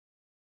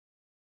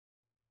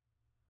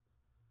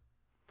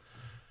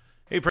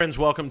Hey friends,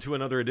 welcome to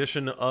another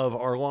edition of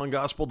our Long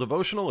Gospel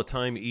Devotional, a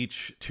time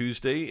each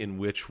Tuesday in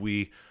which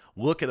we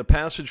look at a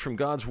passage from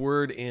God's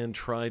Word and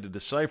try to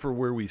decipher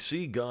where we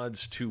see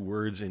God's two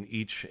words in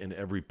each and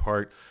every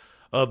part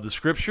of the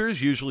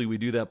Scriptures. Usually we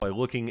do that by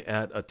looking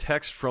at a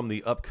text from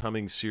the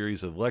upcoming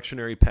series of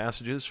lectionary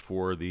passages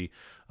for the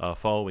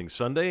following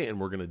Sunday, and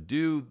we're going to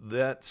do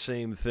that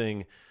same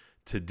thing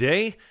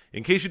today.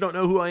 In case you don't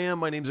know who I am,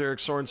 my name is Eric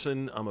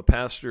Sorensen. I'm a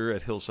pastor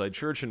at Hillside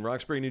Church in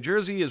Roxbury, New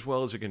Jersey, as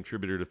well as a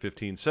contributor to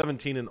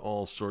 1517 in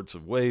all sorts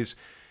of ways.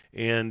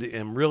 And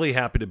am really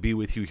happy to be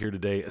with you here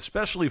today,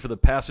 especially for the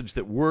passage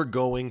that we're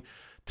going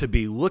to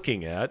be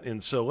looking at.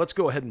 And so let's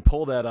go ahead and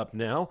pull that up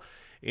now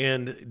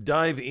and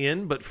dive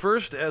in. But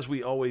first, as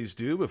we always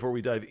do, before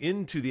we dive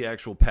into the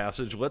actual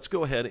passage, let's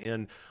go ahead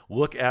and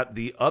look at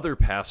the other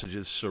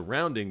passages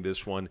surrounding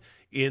this one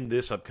in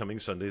this upcoming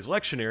Sunday's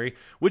lectionary,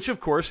 which of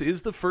course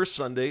is the first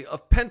Sunday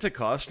of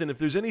Pentecost. And if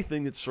there's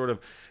anything that sort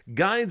of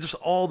guides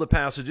all the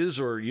passages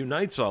or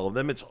unites all of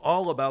them, it's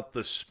all about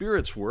the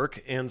Spirit's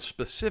work, and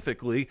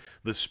specifically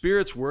the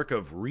Spirit's work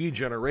of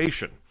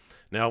regeneration.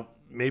 Now,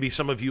 maybe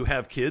some of you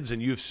have kids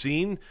and you've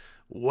seen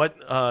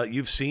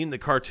the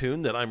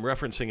cartoon that I'm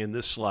referencing in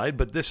this slide,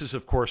 but this is,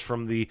 of course,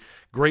 from the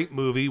great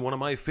movie, one of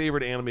my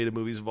favorite animated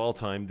movies of all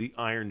time, The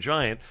Iron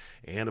Giant.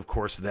 And, of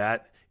course,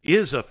 that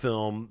is a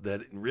film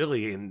that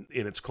really, in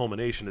its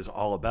culmination, is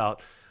all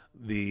about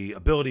the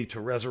ability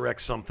to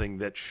resurrect something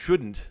that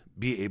shouldn't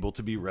be able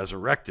to be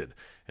resurrected.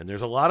 And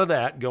there's a lot of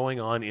that going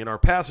on in our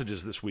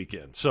passages this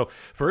weekend. So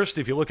first,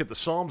 if you look at the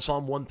Psalm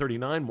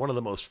 139, one of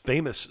the most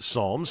famous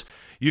Psalms,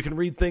 you can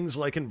read things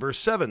like in verse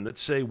 7 that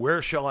say,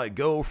 "Where shall I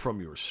go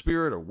from your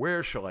spirit, or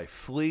where shall I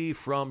flee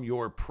from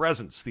your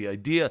presence?" The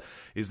idea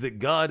is that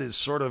God is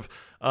sort of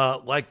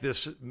like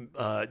this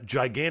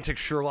gigantic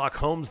Sherlock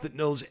Holmes that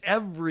knows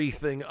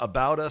everything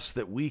about us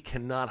that we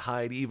cannot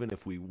hide even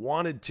if we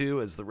wanted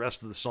to, as the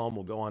rest of the Psalm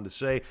will go on to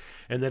say,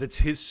 and that it's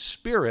His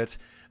Spirit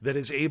that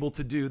is able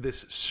to do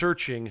this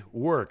searching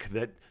work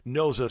that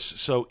knows us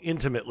so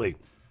intimately.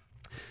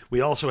 We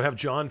also have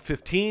John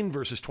 15,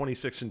 verses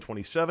 26 and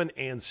 27,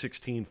 and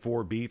 16,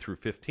 4b through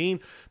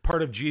 15,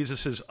 part of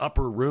Jesus'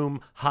 upper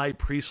room high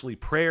priestly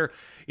prayer,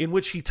 in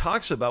which he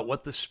talks about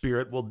what the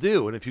Spirit will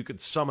do. And if you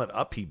could sum it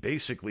up, he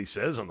basically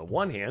says, on the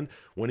one hand,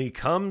 when he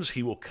comes,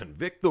 he will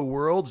convict the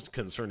world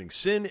concerning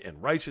sin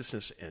and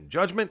righteousness and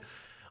judgment.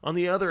 On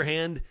the other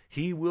hand,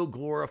 he will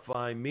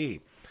glorify me.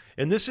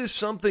 And this is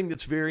something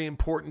that's very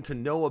important to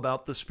know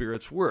about the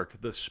Spirit's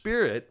work. The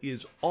Spirit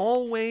is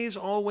always,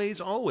 always,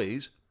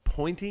 always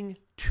pointing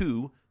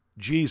to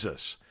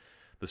Jesus.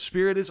 The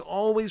Spirit is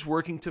always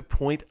working to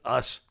point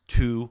us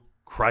to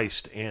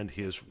Christ and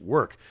His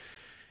work.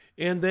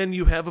 And then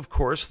you have, of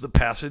course, the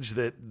passage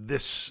that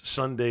this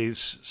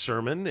Sunday's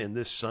sermon and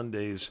this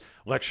Sunday's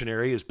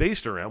lectionary is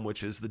based around,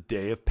 which is the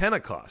day of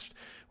Pentecost.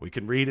 We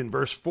can read in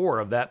verse 4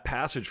 of that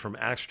passage from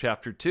Acts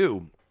chapter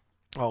 2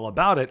 all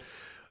about it,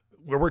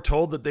 where we're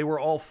told that they were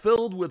all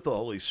filled with the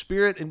Holy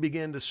Spirit and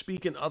began to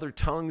speak in other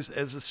tongues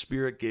as the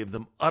Spirit gave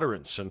them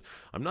utterance. And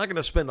I'm not going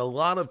to spend a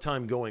lot of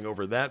time going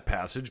over that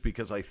passage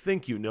because I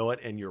think you know it,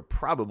 and you're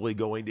probably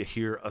going to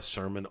hear a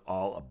sermon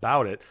all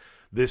about it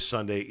this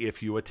Sunday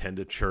if you attend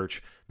a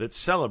church that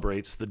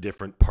celebrates the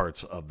different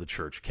parts of the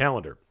church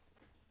calendar.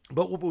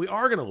 But what we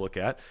are going to look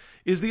at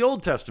is the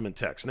Old Testament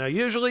text. Now,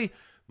 usually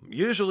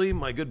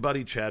my good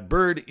buddy Chad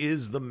Bird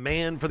is the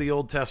man for the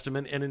Old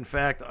Testament, and in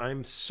fact,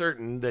 I'm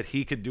certain that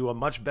he could do a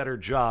much better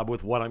job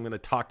with what I'm going to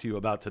talk to you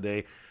about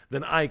today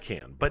than I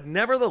can. But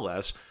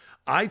nevertheless,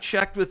 I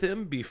checked with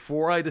him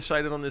before I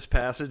decided on this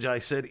passage. I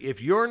said,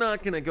 if you're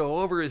not going to go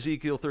over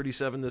Ezekiel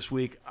 37 this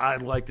week,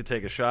 I'd like to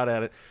take a shot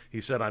at it.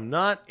 He said, I'm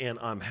not, and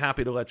I'm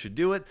happy to let you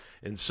do it.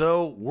 And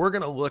so we're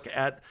going to look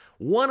at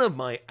one of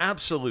my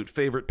absolute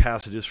favorite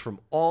passages from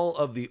all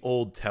of the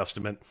Old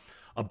Testament,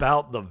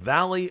 about the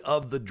valley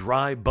of the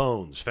dry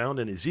bones, found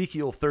in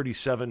Ezekiel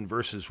 37,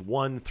 verses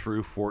 1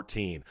 through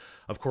 14.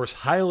 Of course,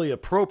 highly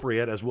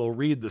appropriate as we'll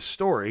read the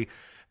story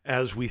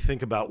as we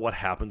think about what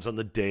happens on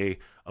the day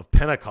of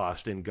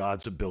Pentecost in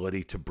God's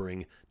ability to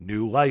bring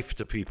new life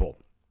to people.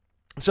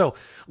 So,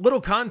 little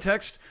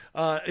context,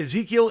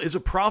 Ezekiel is a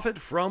prophet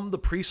from the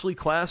priestly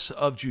class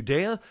of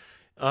Judea.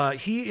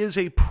 He is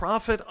a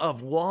prophet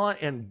of law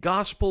and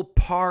gospel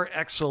par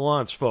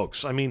excellence,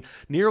 folks. I mean,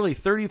 nearly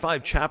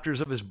 35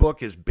 chapters of his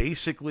book is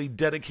basically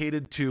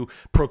dedicated to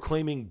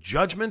proclaiming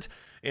judgment,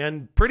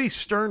 and pretty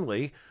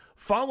sternly,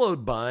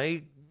 followed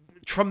by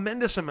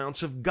tremendous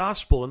amounts of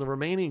gospel in the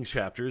remaining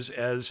chapters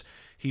as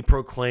he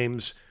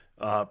proclaims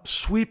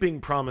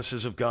sweeping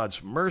promises of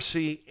God's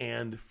mercy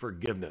and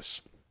forgiveness.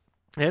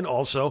 And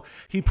also,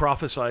 he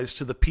prophesies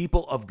to the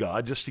people of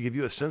God, just to give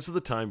you a sense of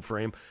the time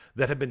frame,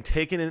 that had been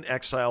taken in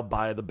exile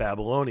by the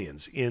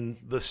Babylonians in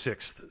the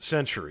 6th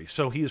century.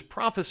 So he is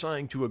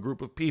prophesying to a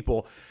group of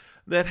people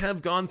that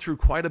have gone through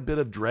quite a bit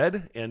of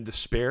dread and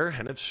despair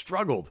and have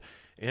struggled.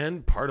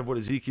 And part of what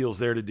Ezekiel's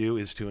there to do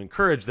is to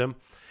encourage them.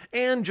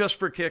 And just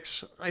for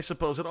kicks, I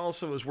suppose it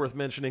also is worth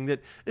mentioning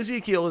that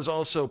Ezekiel is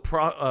also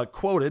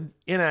quoted,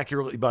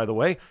 inaccurately by the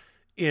way,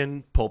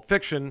 in Pulp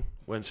Fiction,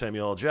 when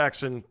Samuel L.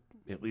 Jackson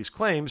at least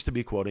claims to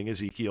be quoting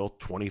Ezekiel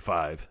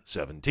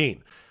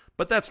 25:17.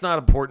 But that's not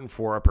important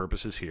for our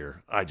purposes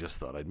here. I just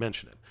thought I'd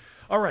mention it.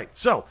 All right,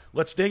 so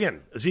let's dig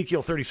in.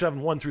 Ezekiel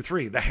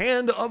 37:1-3. The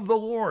hand of the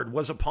Lord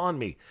was upon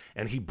me,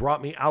 and he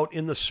brought me out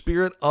in the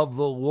spirit of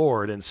the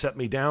Lord and set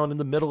me down in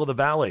the middle of the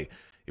valley.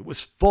 It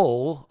was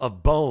full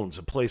of bones,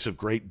 a place of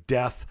great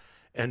death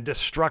and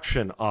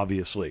destruction,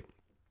 obviously.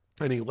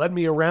 And he led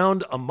me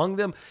around among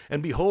them,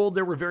 and behold,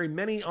 there were very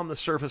many on the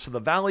surface of the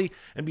valley,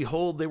 and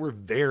behold, they were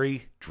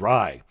very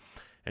dry.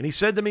 And he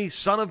said to me,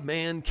 Son of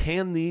man,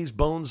 can these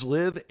bones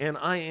live? And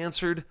I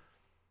answered,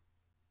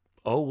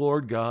 O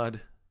Lord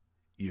God,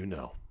 you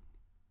know.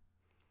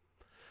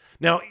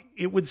 Now,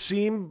 it would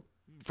seem,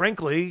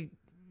 frankly,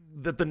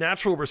 that the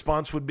natural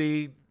response would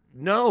be,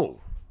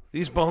 no,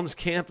 these bones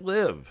can't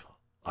live.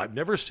 I've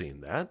never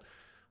seen that.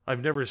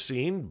 I've never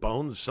seen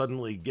bones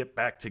suddenly get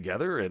back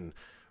together and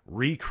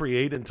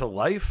recreate into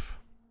life.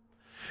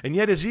 And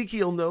yet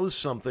Ezekiel knows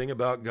something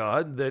about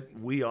God that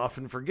we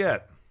often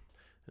forget.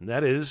 And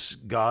that is,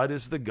 God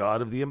is the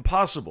God of the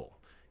impossible.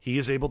 He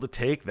is able to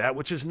take that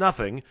which is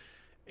nothing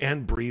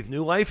and breathe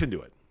new life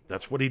into it.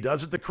 That's what he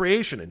does at the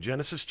creation in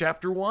Genesis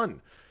chapter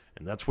 1.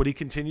 And that's what he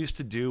continues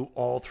to do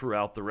all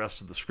throughout the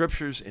rest of the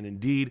scriptures. And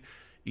indeed,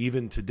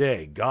 even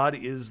today, God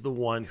is the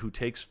one who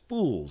takes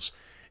fools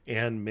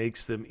and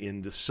makes them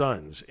into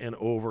sons. And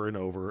over and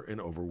over and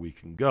over we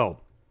can go.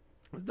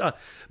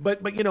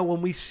 But you know,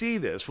 when we see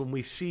this, when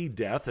we see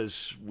death,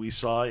 as we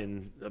saw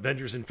in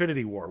Avengers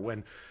Infinity War,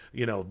 when,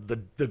 you know,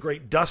 the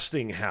great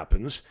dusting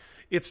happens,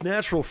 it's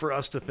natural for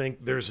us to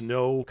think there's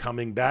no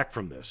coming back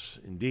from this.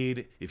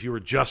 Indeed, if you were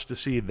just to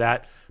see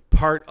that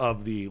part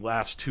of the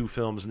last two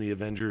films in the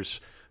Avengers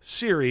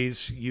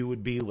series, you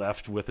would be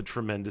left with a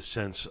tremendous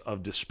sense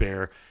of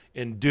despair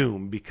and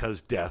doom because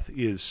death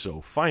is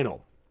so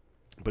final.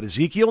 But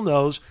Ezekiel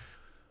knows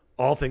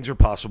all things are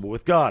possible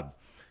with God.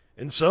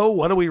 And so,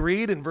 what do we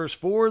read in verse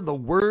 4? The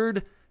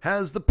word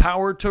has the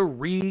power to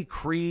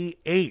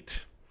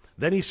recreate.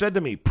 Then he said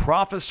to me,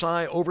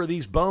 prophesy over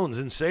these bones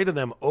and say to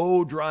them,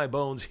 O dry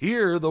bones,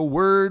 hear the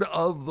word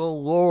of the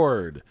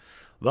Lord.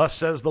 Thus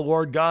says the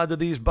Lord God to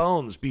these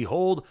bones,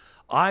 behold,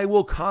 I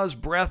will cause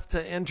breath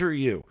to enter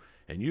you,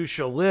 and you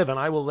shall live, and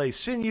I will lay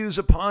sinews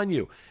upon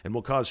you, and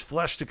will cause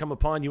flesh to come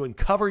upon you, and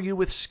cover you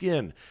with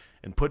skin,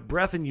 and put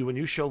breath in you, and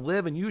you shall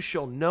live, and you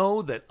shall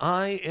know that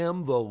I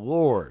am the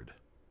Lord.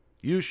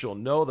 You shall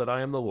know that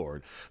I am the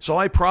Lord. So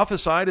I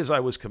prophesied as I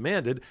was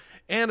commanded,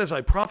 and as I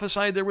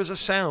prophesied there was a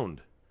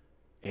sound.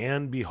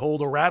 And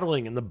behold, a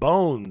rattling, and the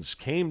bones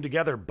came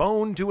together,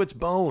 bone to its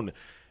bone.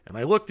 And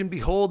I looked, and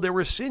behold, there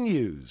were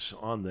sinews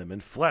on them,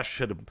 and flesh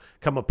had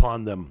come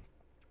upon them,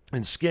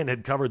 and skin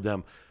had covered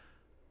them.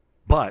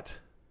 But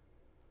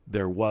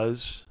there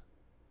was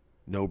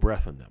no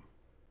breath in them.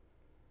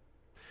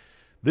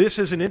 This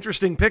is an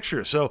interesting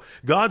picture. So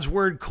God's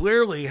word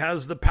clearly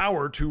has the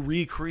power to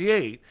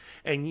recreate,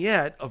 and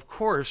yet, of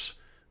course,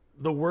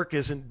 the work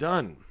isn't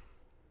done.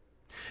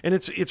 And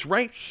it's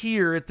right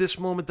here at this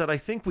moment that I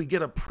think we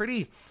get a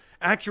pretty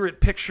accurate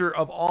picture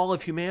of all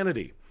of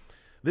humanity.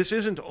 This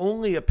isn't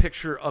only a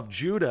picture of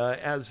Judah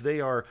as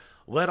they are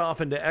led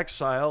off into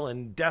exile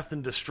and death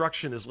and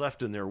destruction is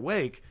left in their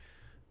wake,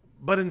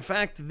 but in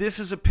fact, this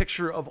is a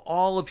picture of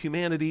all of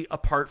humanity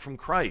apart from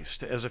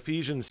Christ. As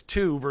Ephesians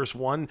 2, verse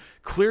 1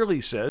 clearly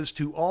says,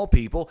 to all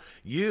people,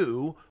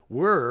 you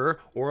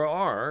were or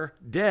are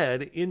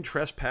dead in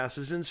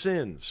trespasses and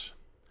sins.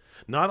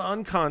 Not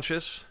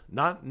unconscious,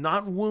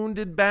 not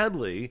wounded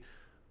badly,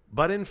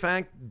 but in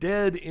fact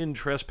dead in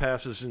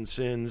trespasses and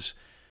sins.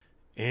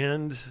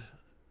 And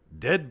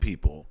dead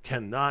people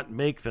cannot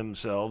make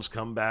themselves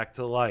come back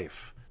to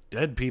life.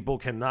 Dead people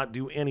cannot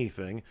do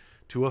anything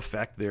to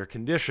affect their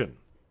condition.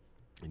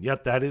 And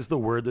yet that is the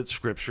word that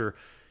Scripture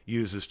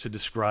uses to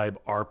describe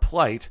our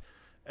plight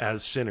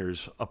as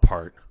sinners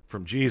apart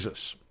from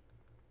Jesus.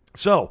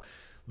 So,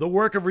 the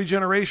work of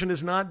regeneration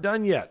is not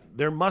done yet.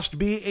 There must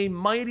be a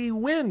mighty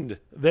wind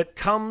that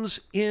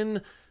comes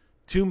in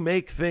to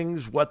make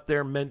things what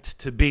they're meant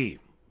to be.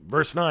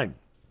 Verse 9,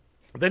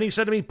 then he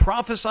said to me,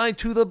 prophesy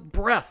to the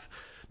breath.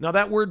 Now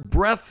that word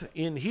breath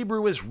in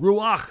Hebrew is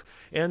ruach,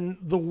 and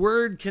the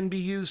word can be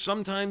used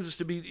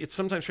it's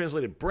sometimes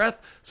translated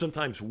breath,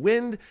 sometimes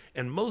wind,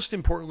 and most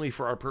importantly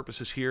for our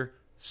purposes here,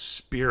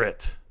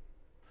 spirit.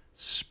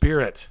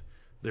 Spirit.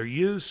 They're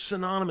used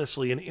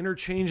synonymously and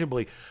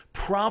interchangeably.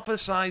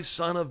 Prophesy,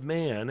 Son of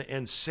Man,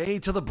 and say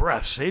to the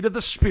breath, say to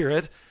the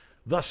spirit,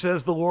 thus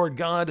says the Lord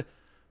God,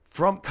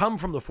 come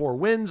from the four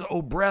winds,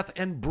 O breath,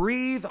 and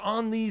breathe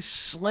on these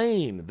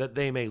slain that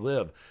they may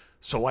live.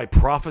 So I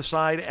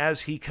prophesied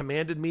as he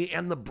commanded me,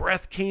 and the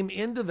breath came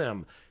into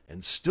them,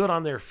 and stood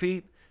on their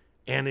feet,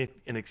 and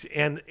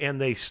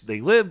they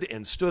lived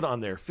and stood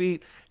on their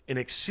feet, an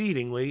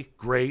exceedingly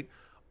great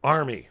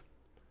army.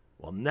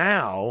 Well,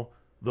 now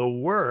the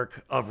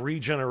work of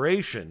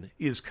regeneration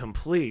is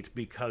complete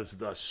because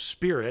the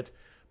Spirit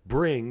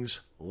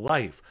brings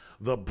life.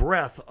 The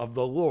breath of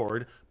the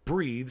Lord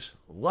breathes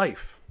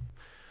life.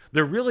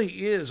 There really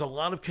is a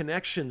lot of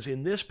connections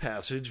in this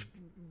passage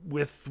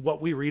with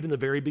what we read in the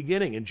very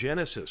beginning in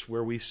Genesis,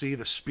 where we see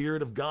the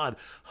Spirit of God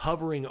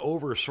hovering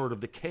over sort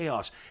of the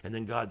chaos, and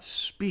then God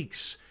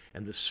speaks,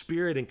 and the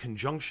Spirit, in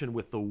conjunction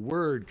with the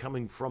Word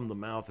coming from the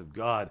mouth of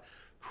God,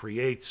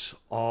 creates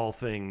all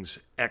things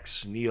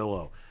ex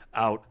nihilo,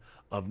 out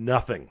of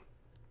nothing.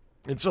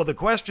 And so the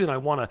question I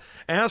want to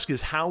ask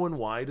is, how and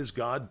why does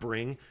God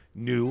bring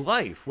new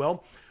life?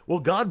 Well,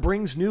 God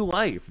brings new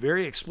life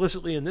very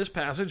explicitly in this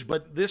passage,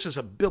 but this is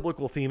a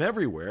biblical theme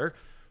everywhere,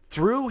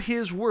 through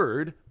his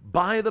word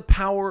by the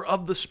power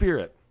of the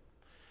Spirit.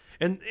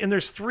 And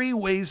there's three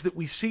ways that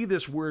we see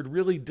this word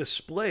really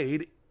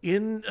displayed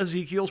in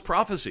Ezekiel's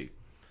prophecy.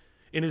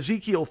 In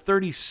Ezekiel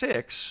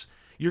 36,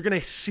 you're going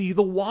to see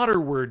the water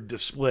word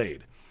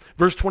displayed.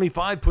 Verse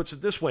 25 puts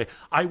it this way: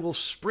 I will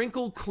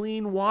sprinkle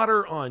clean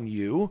water on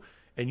you,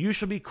 and you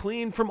shall be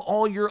clean from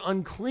all your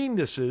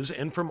uncleannesses,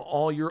 and from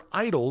all your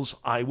idols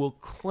I will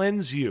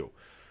cleanse you.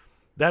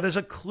 That is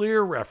a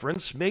clear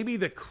reference, maybe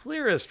the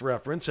clearest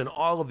reference in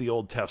all of the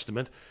Old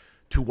Testament,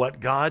 to what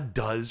God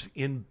does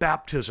in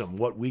baptism,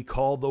 what we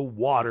call the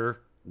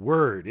water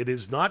word. It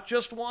is not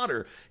just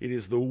water, it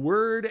is the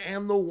word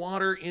and the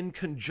water in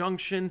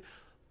conjunction,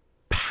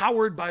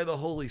 powered by the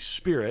Holy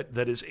Spirit,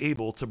 that is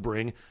able to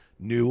bring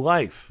new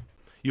life.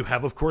 You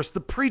have, of course,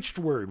 the preached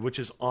word, which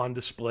is on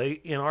display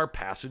in our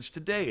passage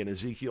today in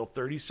Ezekiel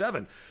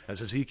 37,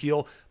 as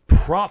Ezekiel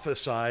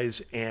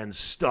prophesies and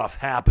stuff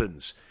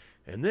happens.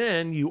 And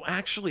then you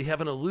actually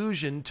have an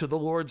allusion to the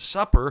Lord's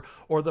Supper,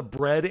 or the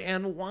bread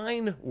and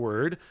wine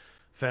word,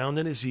 found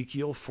in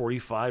Ezekiel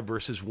 45,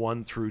 verses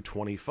 1 through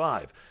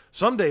 25.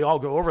 Someday I'll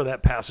go over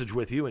that passage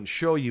with you and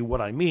show you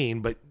what I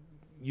mean, but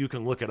you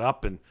can look it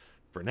up and,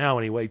 for now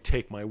anyway,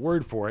 take my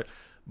word for it.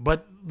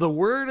 But the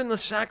word and the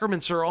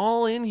sacraments are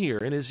all in here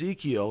in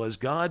Ezekiel, as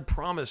God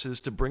promises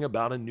to bring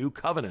about a new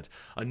covenant,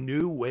 a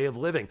new way of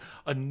living,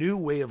 a new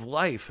way of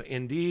life,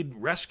 indeed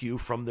rescue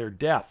from their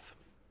death.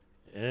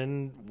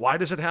 And why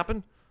does it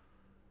happen?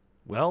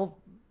 Well,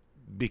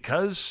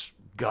 because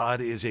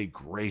God is a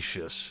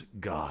gracious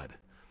God.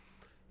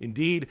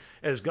 Indeed,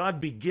 as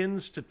God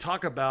begins to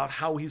talk about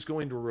how he's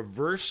going to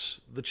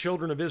reverse the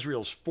children of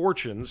Israel's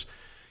fortunes,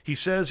 he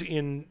says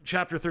in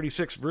chapter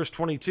 36, verse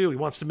 22, he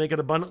wants to make it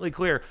abundantly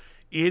clear,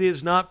 it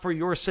is not for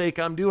your sake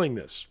I'm doing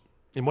this.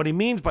 And what he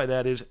means by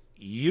that is,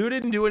 you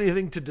didn't do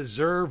anything to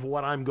deserve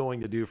what I'm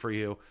going to do for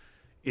you.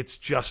 It's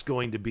just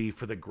going to be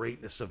for the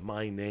greatness of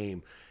my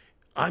name.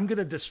 I'm going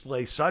to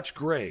display such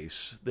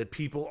grace that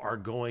people are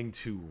going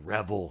to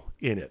revel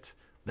in it.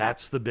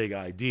 That's the big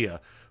idea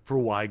for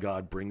why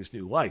God brings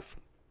new life.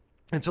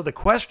 And so the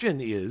question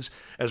is,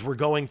 as we're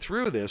going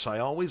through this, I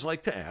always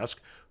like to ask,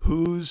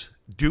 who's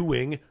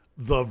doing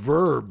the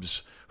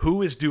verbs?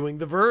 Who is doing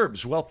the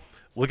verbs? Well,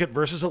 look at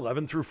verses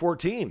 11 through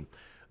 14.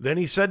 Then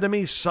he said to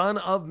me, Son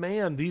of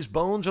man, these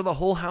bones are the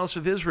whole house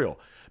of Israel.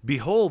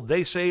 Behold,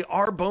 they say,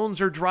 our bones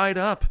are dried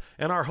up,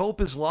 and our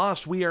hope is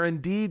lost. We are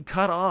indeed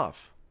cut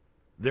off.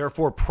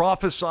 Therefore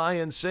prophesy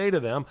and say to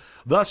them,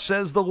 Thus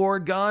says the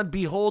Lord God,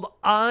 Behold,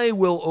 I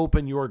will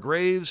open your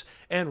graves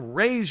and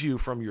raise you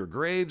from your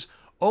graves,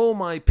 O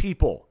my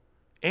people,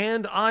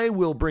 and I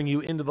will bring you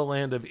into the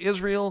land of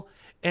Israel,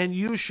 and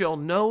you shall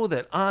know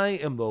that I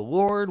am the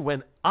Lord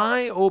when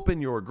I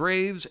open your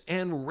graves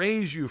and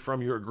raise you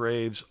from your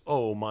graves,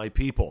 O my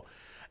people.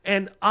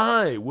 And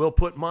I will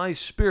put my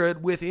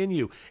spirit within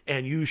you,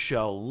 and you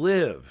shall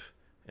live,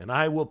 and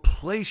I will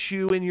place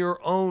you in your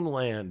own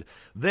land.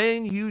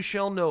 Then you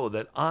shall know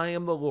that I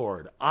am the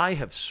Lord. I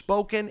have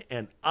spoken,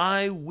 and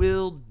I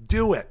will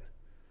do it.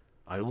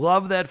 I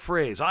love that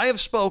phrase. I have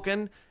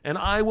spoken, and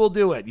I will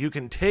do it. You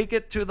can take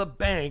it to the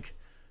bank,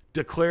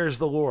 declares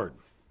the Lord.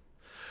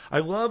 I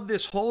love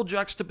this whole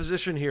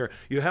juxtaposition here.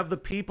 You have the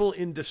people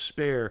in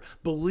despair,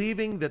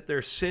 believing that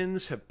their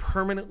sins have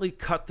permanently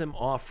cut them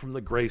off from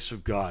the grace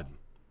of God.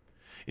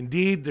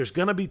 Indeed, there's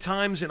going to be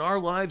times in our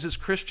lives as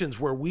Christians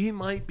where we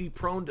might be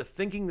prone to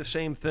thinking the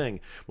same thing.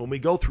 When we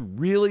go through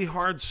really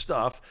hard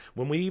stuff,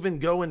 when we even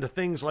go into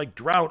things like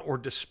drought or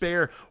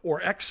despair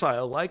or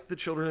exile, like the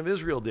children of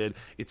Israel did,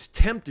 it's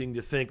tempting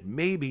to think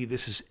maybe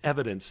this is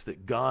evidence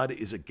that God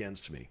is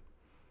against me.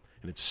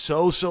 And it's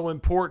so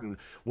important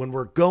when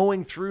we're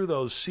going through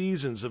those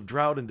seasons of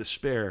drought and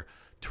despair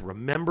to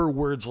remember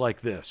words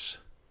like this.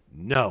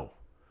 No.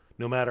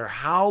 No matter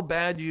how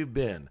bad you've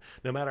been,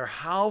 no matter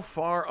how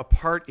far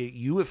apart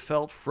you have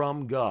felt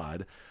from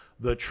God,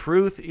 the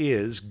truth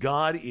is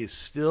God is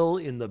still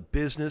in the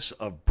business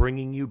of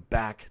bringing you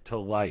back to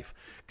life.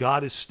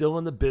 God is still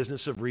in the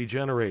business of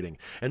regenerating.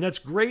 And that's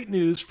great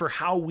news for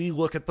how we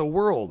look at the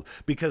world,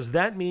 because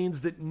that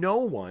means that no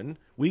one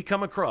we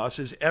come across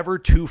is ever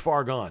too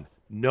far gone.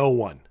 No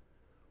one.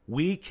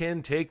 We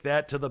can take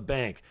that to the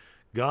bank.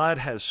 God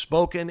has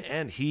spoken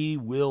and he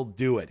will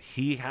do it.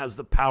 He has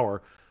the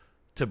power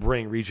to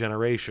bring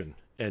regeneration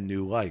and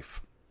new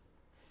life.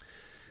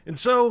 And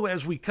so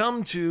as we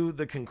come to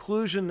the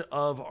conclusion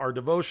of our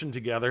devotion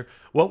together,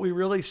 what we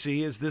really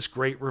see is this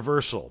great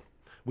reversal.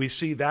 We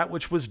see that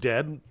which was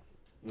dead,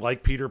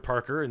 like Peter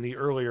Parker in the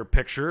earlier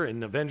picture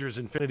in Avengers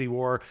Infinity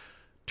War,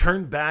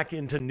 turned back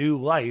into new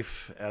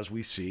life, as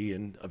we see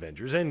in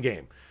Avengers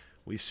Endgame.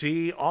 We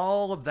see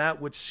all of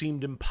that which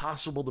seemed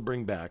impossible to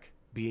bring back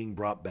being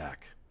brought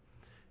back.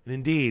 And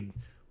indeed,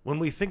 when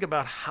we think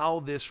about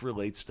how this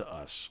relates to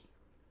us,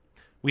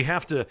 we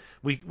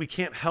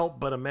can't help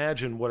but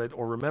imagine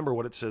or remember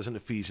what it says in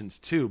Ephesians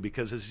 2,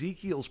 because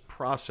Ezekiel's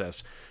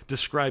process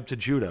described to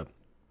Judah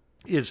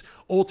is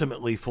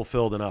ultimately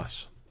fulfilled in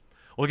us.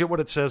 Look at what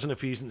it says in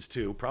Ephesians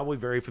 2, probably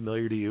very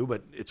familiar to you,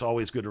 but it's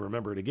always good to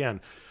remember it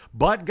again.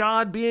 But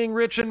God, being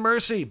rich in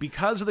mercy,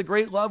 because of the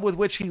great love with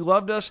which he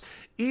loved us,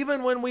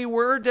 even when we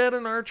were dead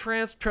in our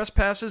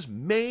trespasses,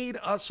 made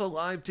us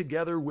alive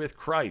together with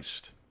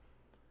Christ.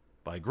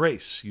 By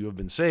grace you have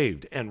been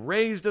saved, and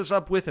raised us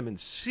up with him, and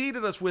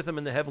seated us with him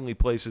in the heavenly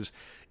places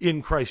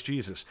in Christ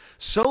Jesus,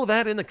 so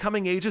that in the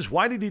coming ages,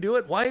 why did he do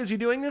it? Why is he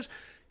doing this?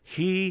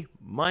 He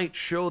might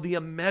show the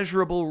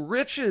immeasurable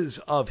riches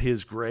of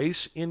his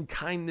grace in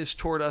kindness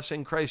toward us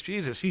in Christ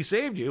Jesus. He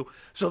saved you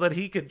so that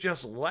he could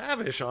just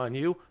lavish on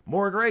you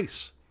more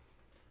grace.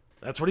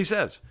 That's what he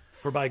says.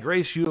 For by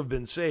grace you have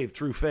been saved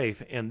through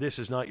faith, and this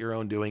is not your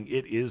own doing.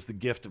 It is the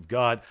gift of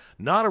God,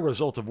 not a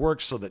result of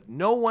works, so that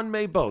no one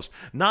may boast.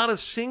 Not a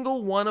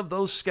single one of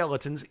those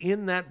skeletons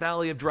in that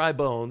valley of dry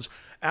bones,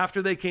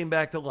 after they came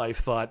back to life,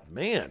 thought,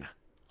 man,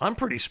 I'm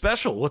pretty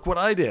special. Look what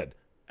I did.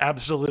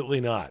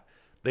 Absolutely not.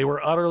 They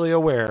were utterly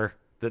aware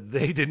that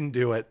they didn't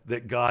do it,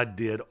 that God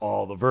did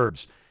all the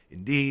verbs.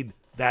 Indeed,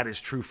 that is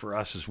true for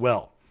us as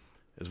well.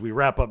 As we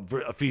wrap up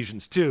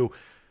Ephesians 2,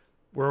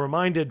 we're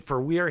reminded,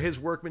 for we are his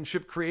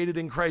workmanship created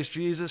in Christ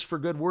Jesus for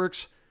good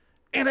works.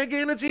 And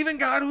again, it's even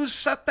God who's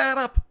set that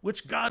up,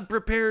 which God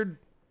prepared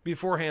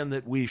beforehand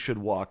that we should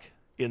walk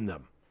in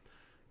them.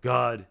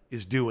 God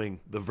is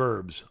doing the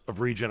verbs of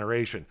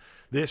regeneration.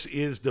 This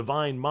is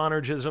divine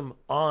monergism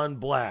on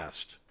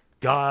blast.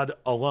 God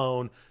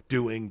alone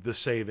doing the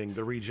saving,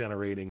 the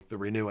regenerating, the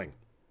renewing.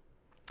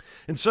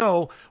 And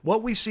so,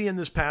 what we see in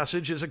this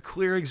passage is a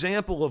clear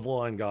example of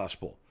law and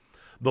gospel.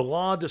 The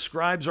law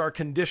describes our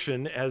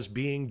condition as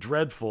being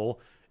dreadful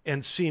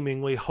and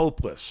seemingly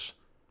hopeless.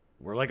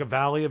 We're like a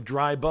valley of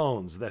dry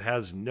bones that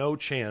has no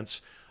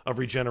chance of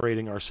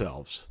regenerating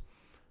ourselves.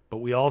 But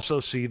we also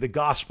see the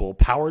gospel,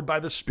 powered by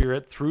the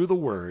Spirit through the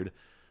Word,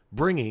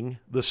 bringing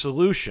the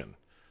solution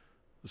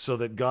so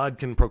that God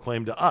can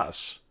proclaim to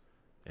us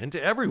and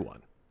to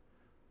everyone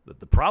that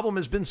the problem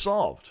has been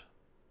solved,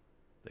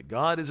 that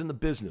God is in the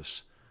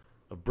business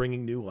of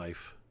bringing new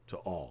life to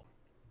all.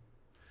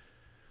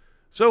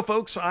 So,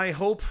 folks, I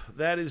hope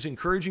that is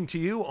encouraging to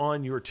you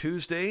on your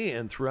Tuesday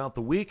and throughout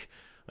the week.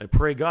 I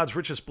pray God's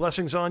richest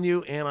blessings on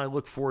you, and I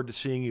look forward to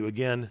seeing you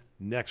again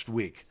next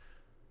week.